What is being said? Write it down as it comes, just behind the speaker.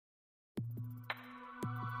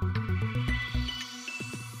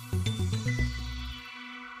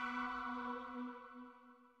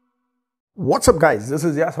What's up guys, this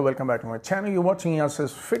is Yasser. Welcome back to my channel. You're watching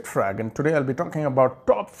Yasser's Fit Frag, and today I'll be talking about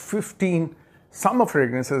top 15 summer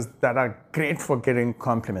fragrances that are great for getting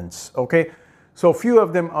compliments. Okay, so a few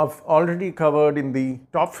of them I've already covered in the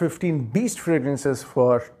top 15 beast fragrances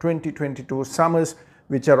for 2022 summers,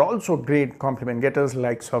 which are also great compliment getters,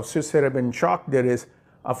 like Swiss Arabian Shock. There is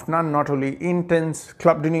Afnan Not Only Intense,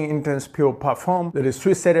 Club de Nuit Intense Pure Parfum. There is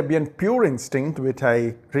Swiss Arabian Pure Instinct, which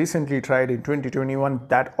I recently tried in 2021.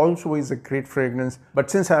 That also is a great fragrance.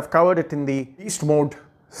 But since I've covered it in the Beast Mode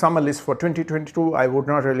summer list for 2022, I would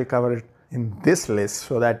not really cover it in this list,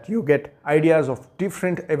 so that you get ideas of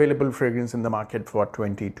different available fragrances in the market for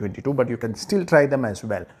 2022, but you can still try them as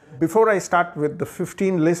well. Before I start with the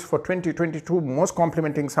 15 list for 2022 most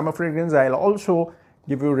complimenting summer fragrance, I'll also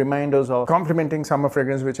give you reminders of complimenting summer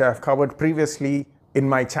fragrance which I have covered previously in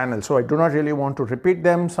my channel. So I do not really want to repeat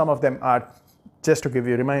them. Some of them are just to give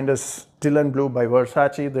you reminders. Dylan Blue by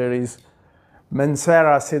Versace. There is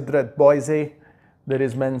MYNTRA Sidrat Boise. There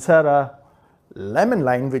is MYNTRA Lemon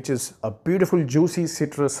Lime, which is a beautiful juicy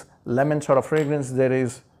citrus lemon sort of fragrance. There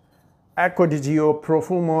is Acqua di Gio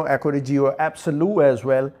Profumo, Acqua di Gio Absolute as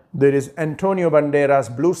well. There is Antonio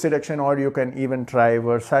Banderas Blue Seduction, or you can even try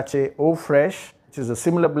Versace Eau Fresh, which is a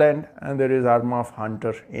similar blend, and there is Armaf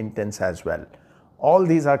Hunter Intense as well. All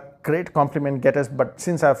these are great compliment getters, but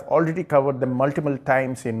since I've already covered them multiple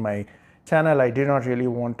times in my channel, I did not really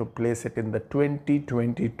want to place it in the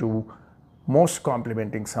 2022 most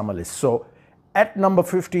complimenting summer list. So at number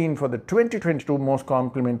 15 for the 2022 most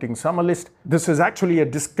complimenting summer list, this is actually a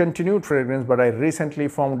discontinued fragrance, but I recently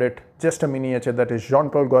found it just a miniature. That is Jean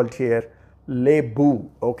Paul Gaultier Le Beau.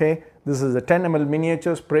 Okay, this is a 10 ml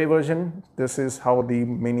miniature spray version. This is how the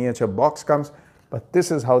miniature box comes, but this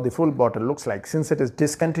is how the full bottle looks like. Since it is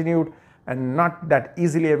discontinued and not that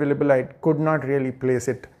easily available, I could not really place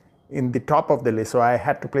it in the top of the list, so I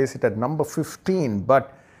had to place it at number 15.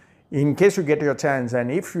 But in case you get your chance,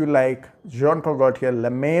 and if you like Jean Paul Gaultier Le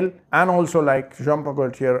Male and also like Jean Paul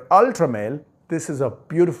Gaultier Ultra Male, this is a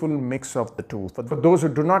beautiful mix of the two. For those who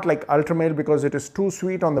do not like Ultra Male because it is too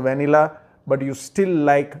sweet on the vanilla, but you still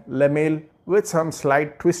like Le Male with some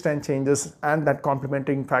slight twist and changes and that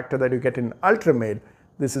complementing factor that you get in Ultra Male,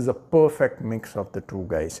 this is a perfect mix of the two,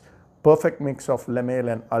 guys. Perfect mix of Le Male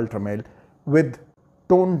and Ultra Male with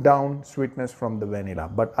toned down sweetness from the vanilla,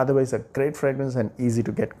 but otherwise a great fragrance and easy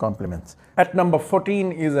to get compliments. At number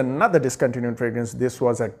 14 is another discontinued fragrance. This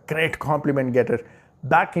was a great compliment getter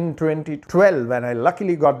back in 2012, and I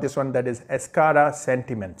luckily got this one. That is Escada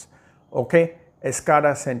Sentiments. Okay,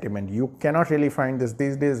 Escada Sentiment. You cannot really find this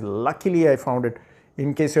these days. Luckily I found it.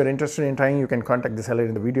 In case you're interested in trying, you can contact the seller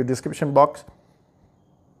in the video description box.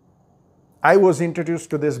 I was introduced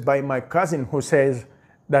to this by my cousin, who says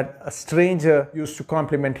that a stranger used to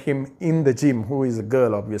compliment him in the gym, who is a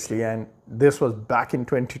girl obviously, and this was back in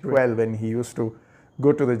 2012 when he used to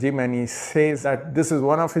go to the gym, and he says that this is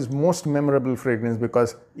one of his most memorable fragrances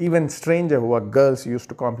because even strangers who are girls used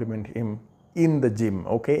to compliment him in the gym.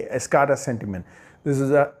 Okay, Escada Sentiment. This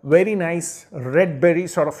is a very nice red berry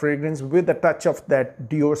sort of fragrance with a touch of that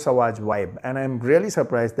Dior Sauvage vibe, and I'm really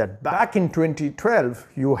surprised that back in 2012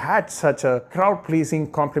 you had such a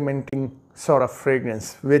crowd-pleasing complimenting sort of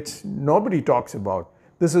fragrance which nobody talks about.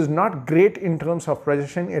 This is not great in terms of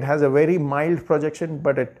projection. It has a very mild projection,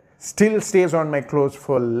 but it still stays on my clothes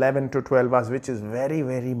for 11 to 12 hours, which is very,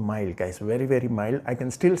 very mild, guys. Very, very mild. I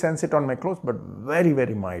can still sense it on my clothes, but very,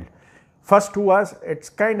 very mild. First 2 hours, it's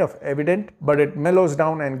kind of evident, but it mellows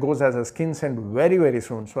down and goes as a skin scent very, very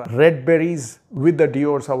soon. So red berries with the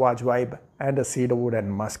Dior Sauvage vibe and a cedarwood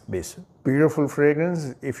and musk base. Beautiful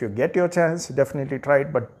fragrance. If you get your chance, definitely try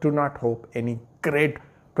it, but do not hope any great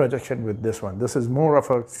projection with this one. This is more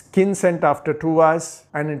of a skin scent after 2 hours,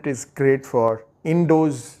 and it is great for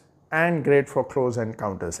indoors and great for close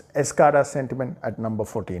encounters. Escada Sentiment at number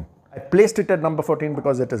 14. I placed it at number 14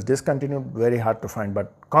 because it is discontinued, very hard to find,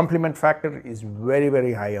 but compliment factor is very,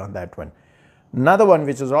 very high on that one. Another one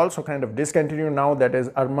which is also kind of discontinued now, that is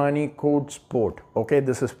Armani Code Sport. Okay,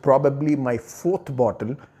 this is probably my 4th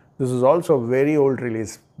bottle. This is also a very old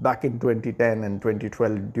release back in 2010 and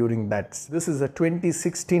 2012 during that. This is a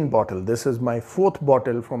 2016 bottle. This is my 4th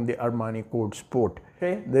bottle from the Armani Code Sport.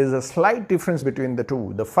 Okay, there is a slight difference between the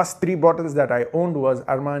two. The first 3 bottles that I owned was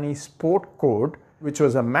Armani Sport Code, which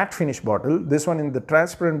was a matte finish bottle. This one in the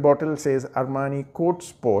transparent bottle says Armani Code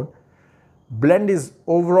Sport. Blend is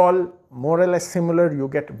overall more or less similar. You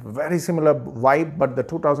get very similar vibe, but the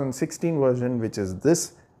 2016 version, which is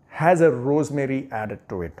this, has a rosemary added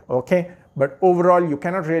to it. Okay, but overall you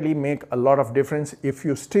cannot really make a lot of difference. If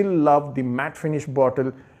you still love the matte finish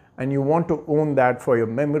bottle and you want to own that for your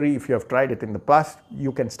memory. If you have tried it in the past,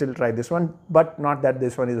 you can still try this one, but not that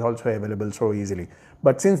this one is also available so easily.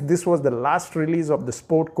 But since this was the last release of the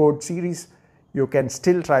Sport Code series, you can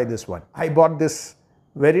still try this one. I bought this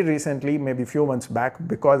very recently, maybe a few months back,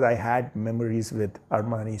 because I had memories with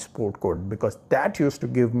Armani Sport Code, because that used to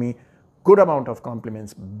give me good amount of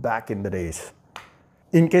compliments back in the days.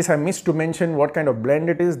 In case I missed to mention what kind of blend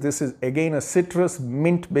it is, this is again a citrus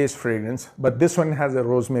mint based fragrance, but this one has a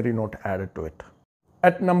rosemary note added to it.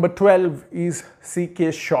 At number 12 is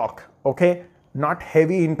CK Shock. Okay, not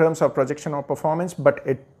heavy in terms of projection or performance, but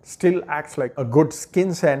it still acts like a good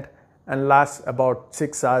skin scent and lasts about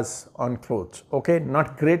 6 hours on clothes. Okay,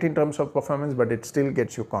 not great in terms of performance, but it still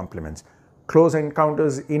gets you compliments. Close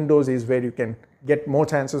encounters indoors is where you can get more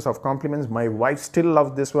chances of compliments. My wife still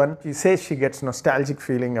loves this one. She says she gets nostalgic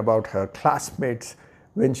feeling about her classmates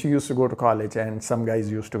when she used to go to college, and some guys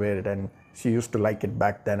used to wear it, and she used to like it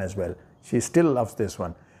back then as well. She still loves this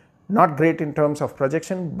one. Not great in terms of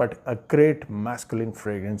projection, but a great masculine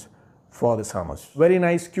fragrance for the summers. Very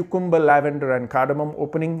nice cucumber, lavender and cardamom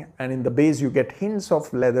opening, and in the base you get hints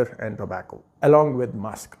of leather and tobacco along with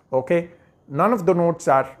musk. Okay, none of the notes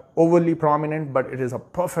are overly prominent, but it is a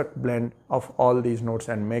perfect blend of all these notes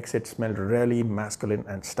and makes it smell really masculine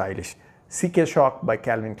and stylish. CK Shock by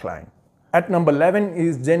Calvin Klein. At number 11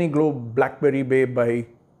 is Jenny Glow Blackberry Bay by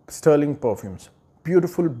Sterling Perfumes.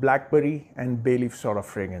 Beautiful blackberry and bay leaf sort of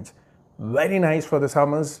fragrance. Very nice for the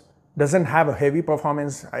summers. Doesn't have a heavy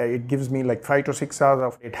performance. It gives me like 5 to 6 hours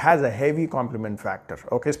of. It has a heavy compliment factor.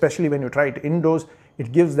 Okay, especially when you try it indoors,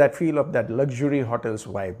 it gives that feel of that luxury hotels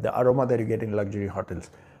vibe, the aroma that you get in luxury hotels.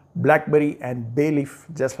 Blackberry and bay leaf,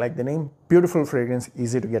 just like the name. Beautiful fragrance,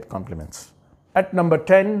 easy to get compliments. At number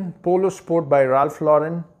 10, Polo Sport by Ralph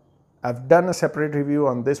Lauren. I've done a separate review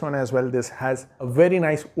on this one as well. This has a very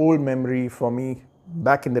nice old memory for me.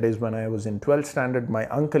 Back in the days when I was in 12th standard, my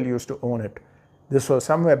uncle used to own it. This was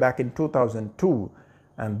somewhere back in 2002,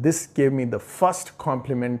 and this gave me the first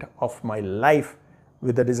compliment of my life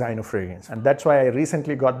with the designer fragrance. And that's why I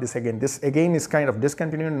recently got this again. This again is kind of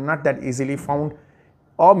discontinued, not that easily found,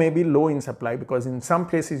 or maybe low in supply, because in some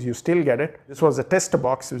places you still get it. This was a tester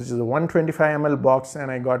box, which is a 125 ml box,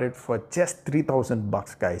 and I got it for just 3,000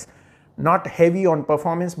 bucks, guys. Not heavy on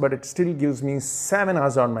performance, but it still gives me 7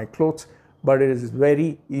 hours on my clothes. But it is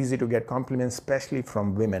very easy to get compliments, especially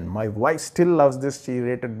from women. My wife still loves this. She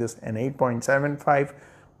rated this an 8.75.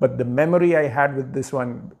 But the memory I had with this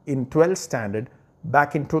one in 12th standard,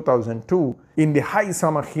 back in 2002, in the high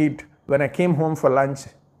summer heat, when I came home for lunch,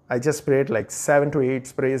 I just sprayed like 7 to 8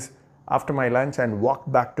 sprays after my lunch and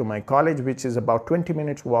walked back to my college, which is about 20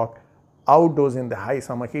 minutes walk outdoors in the high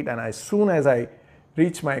summer heat. And as soon as I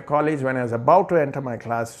reached my college, when I was about to enter my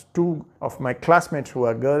class, 2 of my classmates who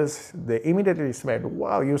are girls, they immediately said,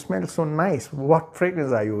 "Wow, you smell so nice. What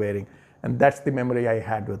fragrance are you wearing?" And that's the memory I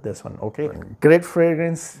had with this one. Okay, great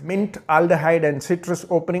fragrance, mint, aldehyde and citrus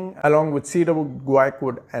opening, along with cedarwood,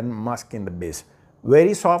 guaiac and musk in the base.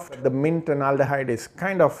 Very soft. The mint and aldehyde is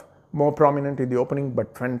kind of more prominent in the opening,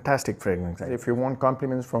 but fantastic fragrance. If you want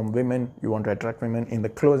compliments from women, you want to attract women in the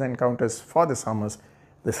close encounters for the summers,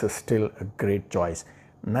 this is still a great choice.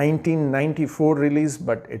 1994 release,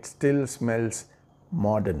 but it still smells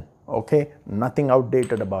modern. Okay, nothing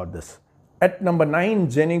outdated about this. At number 9,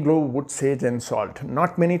 Jenny Glow Wood Sage and Salt.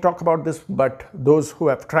 Not many talk about this, but those who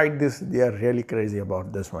have tried this, they are really crazy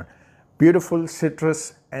about this one. Beautiful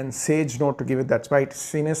citrus and sage note to give it that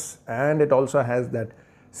spiciness, and it also has that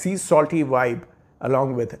sea salty vibe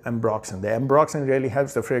along with ambroxan. The ambroxan really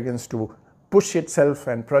helps the fragrance to push itself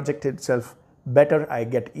and project itself better. I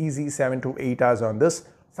get easy 7 to 8 hours on this.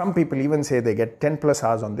 Some people even say they get 10 plus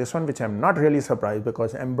hours on this one, which I'm not really surprised,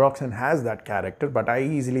 because ambroxan has that character, but I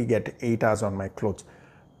easily get 8 hours on my clothes.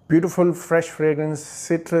 Beautiful fresh fragrance,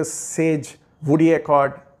 citrus, sage, woody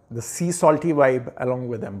accord, the sea salty vibe along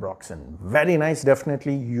with ambroxan. Very nice,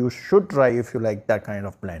 definitely you should try if you like that kind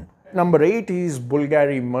of blend. Number 8 is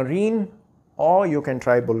Bulgari Marine, or you can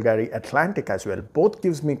try Bulgari Atlantic as well. Both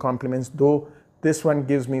gives me compliments, though this one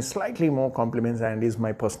gives me slightly more compliments and is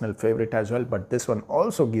my personal favorite as well, but this one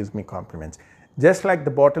also gives me compliments. Just like the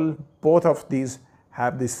bottle, both of these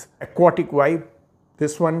have this aquatic vibe.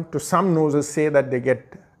 This one, to some noses, say that they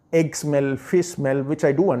get egg smell, fish smell, which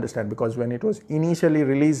I do understand, because when it was initially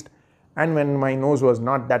released and when my nose was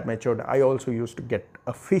not that matured, I also used to get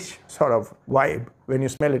a fish sort of vibe when you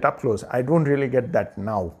smell it up close. I don't really get that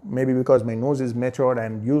now, maybe because my nose is matured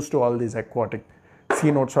and used to all these aquatic sea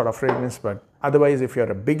note sort of fragrance, but otherwise if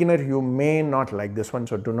you're a beginner, you may not like this one,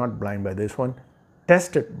 so do not blind by this one.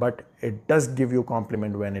 Test it, but it does give you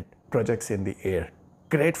compliment when it projects in the air.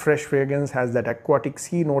 great fresh fragrance, has that aquatic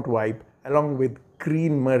sea note vibe along with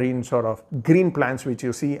green marine sort of green plants which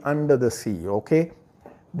you see under the sea, okay?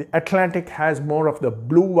 The Atlantic has more of the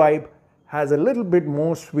blue vibe, has a little bit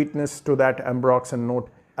more sweetness to that ambroxan note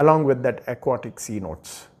along with that aquatic sea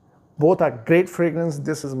notes. Both are great fragrance.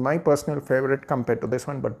 This is my personal favorite compared to this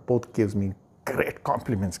one, but both gives me great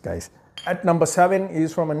compliments, guys. At number 7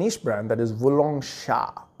 is from a niche brand, that is Wulong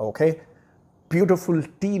Sha, okay? Beautiful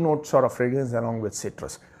tea note sort of fragrance along with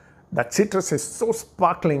citrus. That citrus is so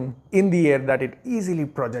sparkling in the air that it easily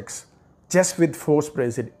projects. Just with 4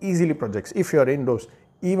 sprays, it easily projects if you're indoors,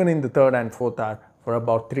 even in the 3rd and 4th hour for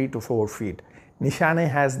about 3 to 4 feet. Nishane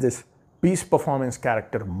has this beast performance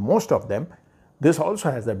character, most of them. This also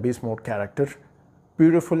has that beast mode character.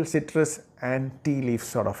 Beautiful citrus and tea leaf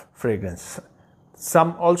sort of fragrance.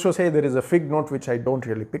 Some also say there is a fig note which I don't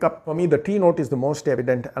really pick up. For me, the tea note is the most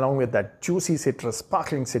evident along with that juicy citrus,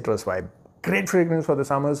 sparkling citrus vibe. Great fragrance for the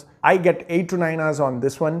summers. I get 8 to 9 hours on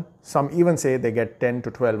this one. Some even say they get 10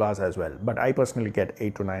 to 12 hours as well. But I personally get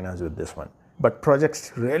 8 to 9 hours with this one. But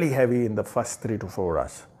projects really heavy in the first 3 to 4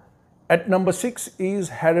 hours. At number 6 is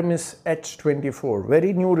Hermes H24.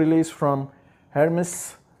 Very new release from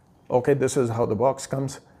Hermes. Okay, this is how the box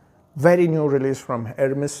comes. Very new release from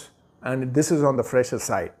Hermes. And this is on the fresher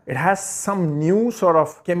side. It has some new sort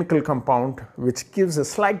of chemical compound which gives a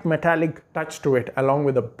slight metallic touch to it along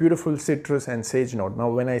with a beautiful citrus and sage note. Now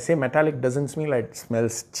when I say metallic, doesn't mean like it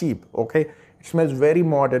smells cheap, okay? It smells very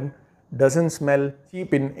modern, doesn't smell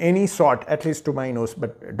cheap in any sort, at least to my nose,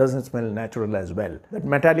 but it doesn't smell natural as well. That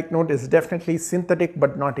metallic note is definitely synthetic,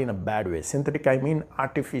 but not in a bad way. Synthetic, I mean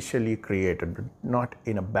artificially created, but not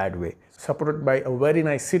in a bad way. Supported by a very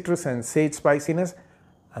nice citrus and sage spiciness.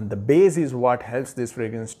 And the base is what helps this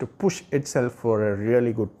fragrance to push itself for a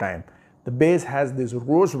really good time. The base has this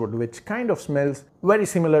rosewood which kind of smells very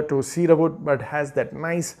similar to cedarwood but has that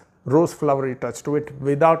nice rose flowery touch to it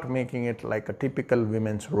without making it like a typical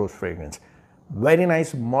women's rose fragrance. Very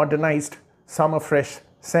nice modernized summer fresh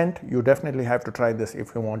scent. You definitely have to try this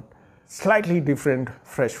if you want slightly different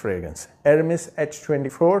fresh fragrance. Hermes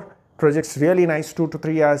H24. Projects really nice, 2 to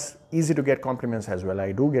 3 hours, easy to get compliments as well.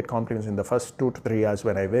 I do get compliments in the first 2 to 3 hours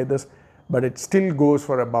when I wear this, but it still goes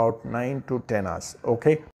for about 9 to 10 hours,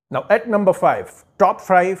 okay? Now at number 5, top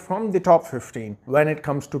 5 from the top 15 when it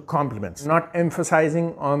comes to compliments. Not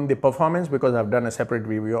emphasizing on the performance because I've done a separate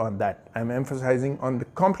review on that. I'm emphasizing on the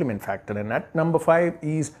compliment factor, and at number 5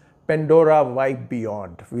 is Pandora Vibe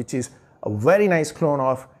Beyond, which is a very nice clone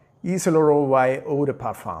of Yves Saint Laurent Y Eau de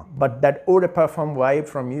Parfum. But that Eau de Parfum vibe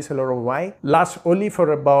from Yves Saint Laurent Y lasts only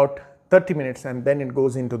for about 30 minutes and then it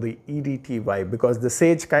goes into the EDT vibe because the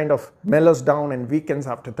sage kind of mellows down and weakens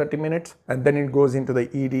after 30 minutes and then it goes into the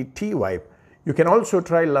EDT vibe. You can also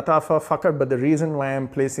try Lattafa Fucker, but the reason why I'm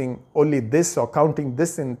placing only this or counting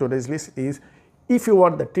this in today's list is if you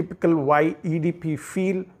want the typical Y EDP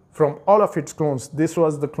feel from all of its clones, this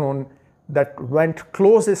was the clone that went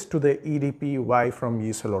closest to the EDP Y from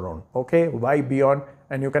Yves Saint Laurent, okay, Y Beyond,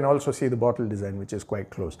 and you can also see the bottle design which is quite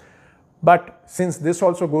close. But since this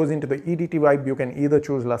also goes into the EDT vibe, you can either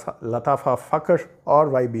choose Lattafa Fucker or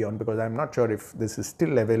Y Beyond because I'm not sure if this is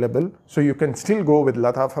still available. So you can still go with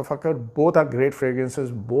Lattafa Fucker. Both are great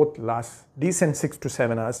fragrances, both last decent 6 to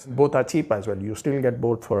 7 hours. Both are cheap as well. You still get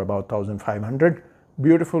both for about 1,500.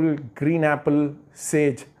 Beautiful green apple,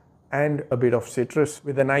 sage, and a bit of citrus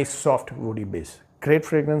with a nice soft woody base. Great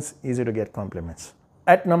fragrance, easy to get compliments.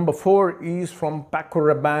 At number 4 is from Paco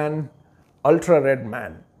Rabanne Ultra Red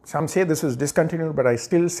Man. Some say this is discontinued, but I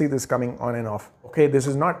still see this coming on and off. Okay, this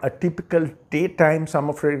is not a typical daytime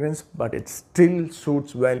summer fragrance, but it still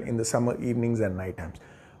suits well in the summer evenings and night times.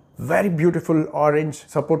 Very beautiful orange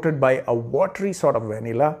supported by a watery sort of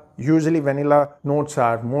vanilla. Usually vanilla notes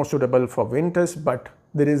are more suitable for winters, but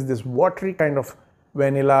there is this watery kind of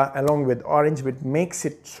vanilla along with orange which makes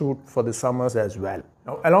it suit for the summers as well.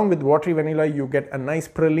 Now along with watery vanilla you get a nice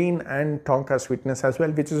praline and tonka sweetness as well,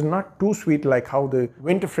 which is not too sweet like how the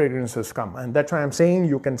winter fragrances come, and that's why I'm saying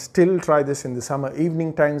you can still try this in the summer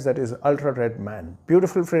evening times. That is Ultra Red Man.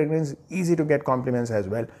 Beautiful fragrance, easy to get compliments as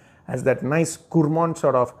well, has that nice gourmand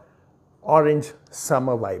sort of orange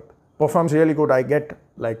summer vibe. Performs really good. I get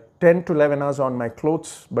like 10 to 11 hours on my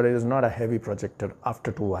clothes, but it is not a heavy projector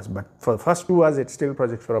after 2 hours. But for the first 2 hours, it still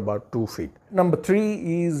projects for about 2 feet. Number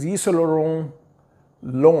 3 is Yves Saint Laurent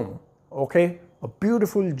L'Homme. Okay, a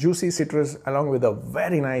beautiful juicy citrus along with a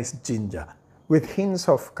very nice ginger with hints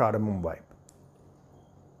of cardamom vibe.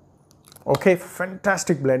 Okay,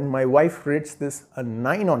 fantastic blend. My wife rates this a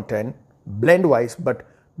 9 on 10 blend wise, but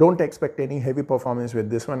don't expect any heavy performance with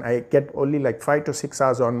this one. I get only like 5 to 6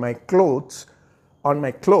 hours on my clothes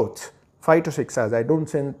 5 to 6 hours. I don't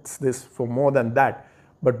sense this for more than that.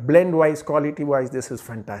 But blend wise, quality wise, this is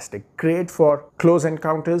fantastic. Great for close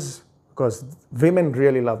encounters because women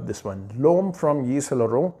really love this one. L'Homme from Yves Saint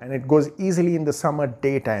Laurent, and it goes easily in the summer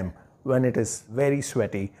daytime when it is very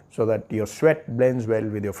sweaty, so that your sweat blends well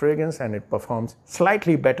with your fragrance and it performs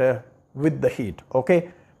slightly better with the heat,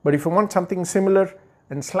 okay? But if you want something similar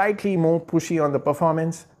and slightly more pushy on the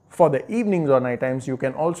performance for the evenings or night times, you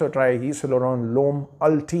can also try Yves Saint Laurent L'Homme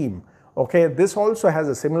Ultime, okay? This also has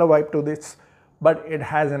a similar vibe to this, but it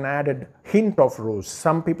has an added hint of rose.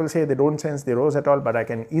 Some people say they don't sense the rose at all, but I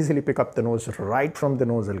can easily pick up the nose right from the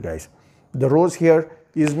nozzle, guys. The rose here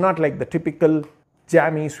is not like the typical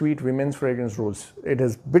jammy, sweet women's fragrance rose. It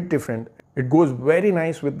is a bit different. It goes very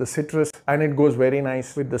nice with the citrus and it goes very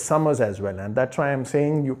nice with the summers as well. And that's why I'm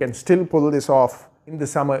saying you can still pull this off in the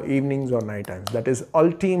summer evenings or night times. That is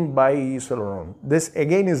Ultime by Yves Saint Laurent. This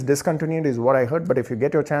again is discontinued is what I heard, but if you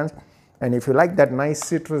get your chance and if you like that nice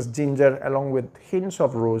citrus ginger along with hints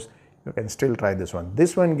of rose, you can still try this one.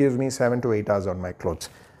 This one gives me 7 to 8 hours on my clothes.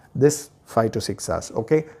 This 5 to 6 hours,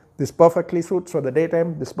 okay? This perfectly suits for the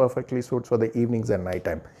daytime, this perfectly suits for the evenings and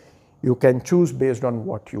nighttime. You can choose based on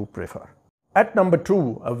what you prefer. At number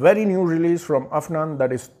 2, a very new release from Afnan,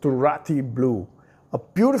 that is Turati Blue. A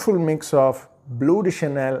beautiful mix of Bleu de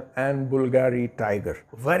Chanel and Bulgari Tygar.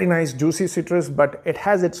 Very nice juicy citrus, but it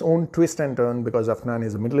has its own twist and turn because Afnan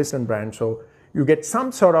is a Middle Eastern brand. So you get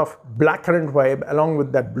some sort of blackcurrant vibe along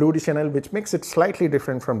with that Bleu de Chanel, which makes it slightly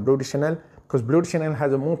different from Bleu de Chanel, because Bleu de Chanel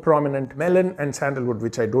has a more prominent melon and sandalwood,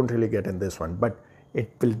 which I don't really get in this one, but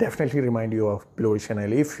it will definitely remind you of Bleu de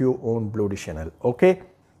Chanel if you own Bleu de Chanel, okay?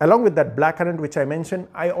 Along with that blackcurrant which I mentioned,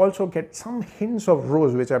 I also get some hints of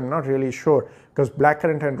rose, which I'm not really sure, because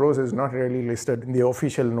blackcurrant and rose is not really listed in the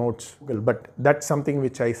official notes, but that's something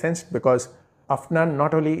which I sensed because Afnan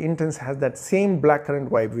not only Intense has that same blackcurrant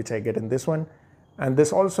vibe which I get in this one, and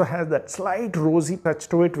this also has that slight rosy touch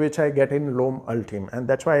to it which I get in L'Homme Ultime, and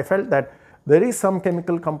that's why I felt that there is some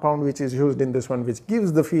chemical compound which is used in this one which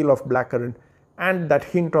gives the feel of blackcurrant and that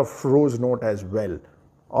hint of rose note as well.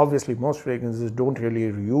 Obviously, most fragrances don't really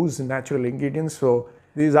use natural ingredients, so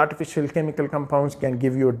these artificial chemical compounds can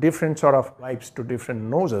give you different sort of vibes to different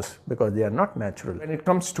noses because they are not natural. When it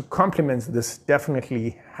comes to compliments, this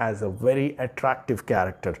definitely has a very attractive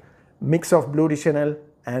character. Mix of Bleu de Chanel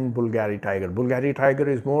and Bulgari Tygar. Bulgari Tygar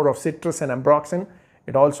is more of citrus and ambroxan.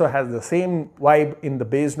 It also has the same vibe in the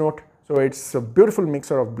base note. So it's a beautiful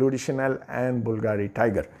mixture of Bleu de Chanel and Bulgari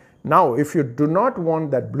Tygar. Now, if you do not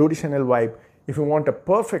want that Bleu de Chanel vibe, if you want a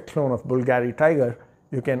perfect clone of Bulgari Tygar,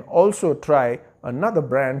 you can also try another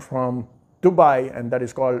brand from Dubai, and that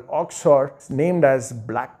is called OXOR, named as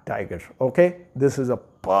Black Tiger, okay? This is a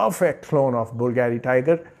perfect clone of Bulgari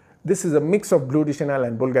Tygar. This is a mix of Bleu de Chanel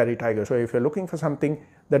and Bulgari Tygar. So if you're looking for something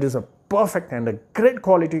that is a perfect and a great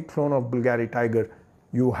quality clone of Bulgari Tygar,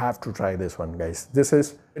 you have to try this one, guys. This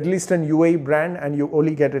is at least an UAE brand and you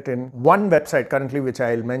only get it in one website currently, which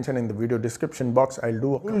I'll mention in the video description box. I'll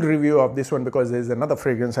do a full review of this one because there's another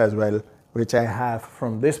fragrance as well, which I have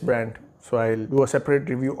from this brand. So I'll do a separate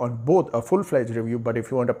review on both, a full-fledged review. But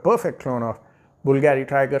if you want a perfect clone of Bulgari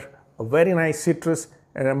Tygar, a very nice citrus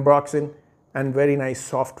and ambroxan and very nice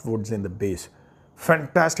soft woods in the base.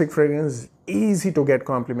 Fantastic fragrance, easy to get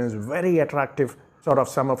compliments, very attractive sort of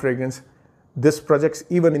summer fragrance. This projects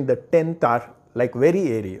even in the 10th hour, like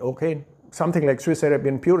very airy, okay? Something like Swiss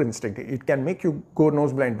Arabian Pure Instinct. It can make you go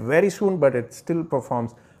nose blind very soon, but it still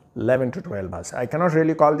performs 11 to 12 hours. I cannot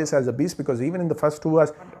really call this as a beast because even in the first 2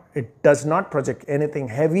 hours, it does not project anything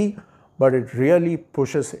heavy, but it really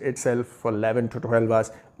pushes itself for 11 to 12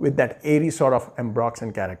 hours with that airy sort of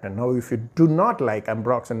ambroxan character. Now, if you do not like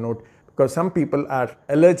ambroxan note, because some people are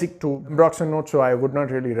allergic to ambroxan note, so I would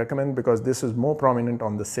not really recommend because this is more prominent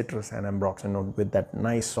on the citrus and ambroxan note with that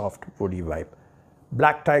nice soft woody vibe.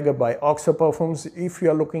 Black Tiger by OXOR Perfumes. If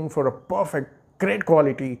you are looking for a perfect, great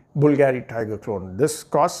quality Bulgari Tygar clone, this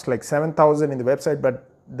costs like 7,000 in the website,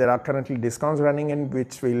 but there are currently discounts running in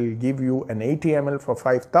which will give you an 80 ml for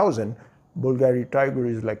 5,000. Bulgari Tygar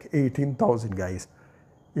is like 18,000, guys.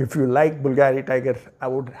 If you like Bulgari Tygar, I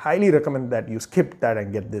would highly recommend that you skip that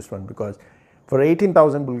and get this one because for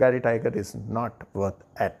 18,000 Bulgari Tygar is not worth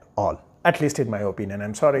at all, at least in my opinion.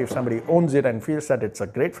 I'm sorry if somebody owns it and feels that it's a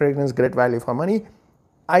great fragrance, great value for money.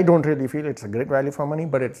 I don't really feel it's a great value for money,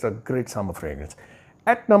 but it's a great summer fragrance.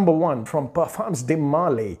 At number 1 from Parfums de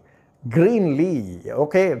Marly, Green Lee.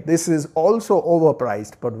 Okay, this is also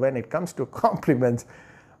overpriced, but when it comes to compliments,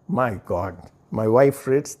 my God, my wife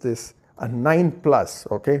rates this a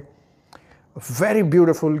 9+, okay? A very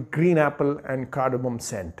beautiful green apple and cardamom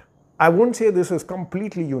scent. I won't say this is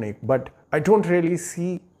completely unique, but I don't really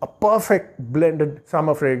see a perfect blended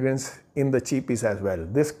summer fragrance in the cheapies as well.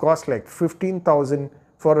 This costs like 15,000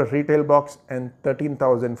 for a retail box and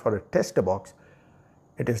 13,000 for a tester box.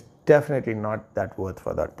 It is definitely not that worth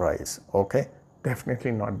for that price, okay?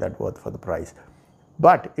 Definitely not that worth for the price.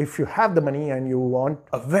 But if you have the money and you want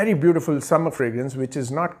a very beautiful summer fragrance which is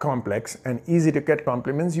not complex and easy to get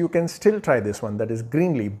compliments, you can still try this one. That is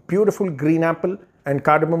Greenly. Beautiful green apple and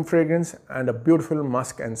cardamom fragrance and a beautiful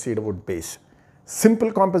musk and cedarwood base.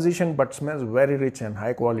 Simple composition but smells very rich and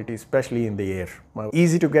high quality, especially in the air.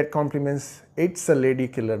 Easy to get compliments. It's a lady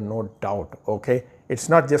killer, no doubt, okay? It's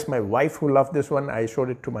not just my wife who loved this one. I showed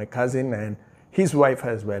it to my cousin and his wife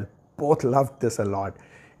as well. Both loved this a lot.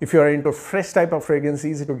 If you're into fresh type of fragrance,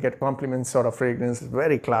 easy to get compliments sort of fragrance,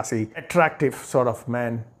 very classy, attractive sort of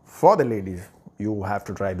man for the ladies, you have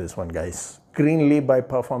to try this one, guys. Greenly by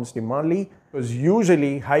Parfums de Marly, because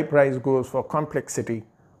usually high price goes for complexity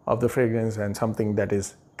of the fragrance and something that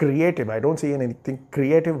is creative. I don't see anything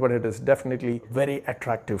creative, but it is definitely very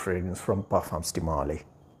attractive fragrance from Parfums de Marly.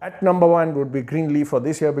 At number 1 would be Greenly for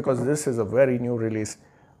this year, because this is a very new release.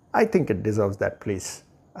 I think it deserves that place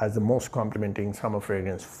as the most complimenting summer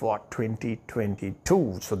fragrance for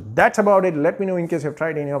 2022. So that's about it. Let me know in case you've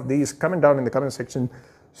tried any of these. Comment down in the comment section.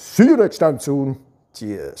 See you next time soon.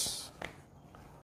 Cheers.